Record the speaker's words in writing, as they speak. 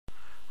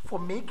for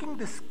making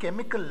this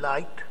chemical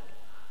light,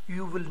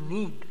 you will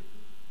need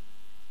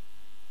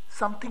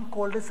something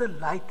called as a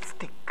light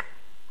stick.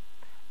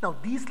 Now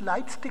these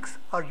light sticks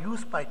are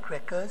used by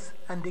trekkers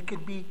and they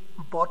can be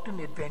bought in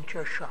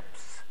adventure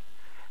shops.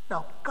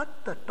 Now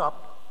cut the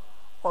top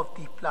of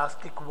the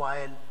plastic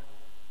vial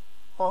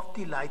of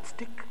the light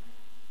stick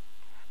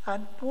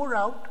and pour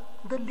out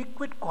the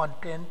liquid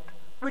content,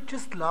 which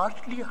is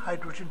largely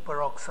hydrogen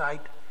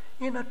peroxide,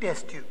 in a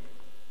test tube.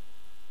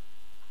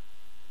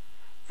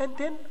 And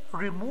then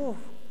remove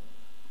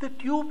the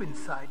tube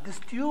inside. This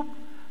tube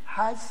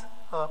has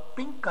a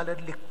pink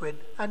colored liquid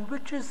and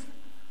which is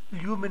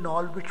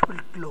luminol, which will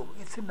glow.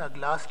 It's in a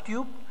glass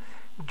tube.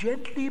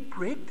 Gently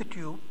break the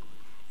tube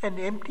and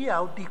empty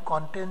out the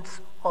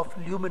contents of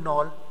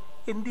luminol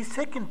in the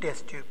second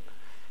test tube.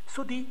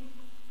 So the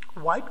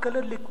white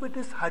colored liquid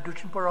is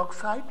hydrogen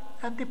peroxide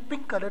and the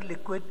pink colored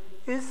liquid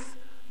is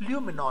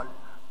luminol.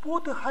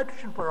 Pour the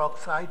hydrogen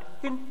peroxide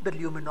in the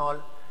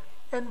luminol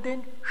and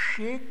then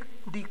shake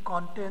the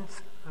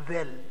contents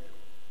well.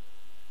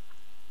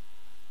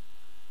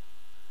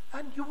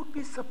 And you would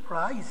be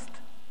surprised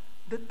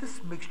that this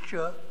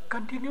mixture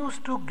continues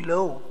to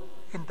glow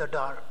in the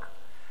dark.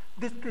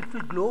 It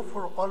will glow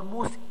for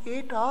almost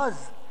 8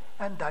 hours,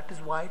 and that is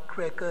why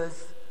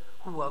trekkers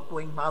who are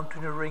going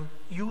mountaineering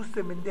use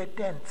them in their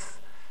tents.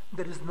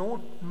 There is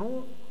no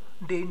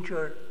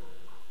danger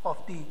of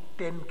the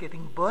tent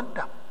getting burnt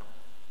up.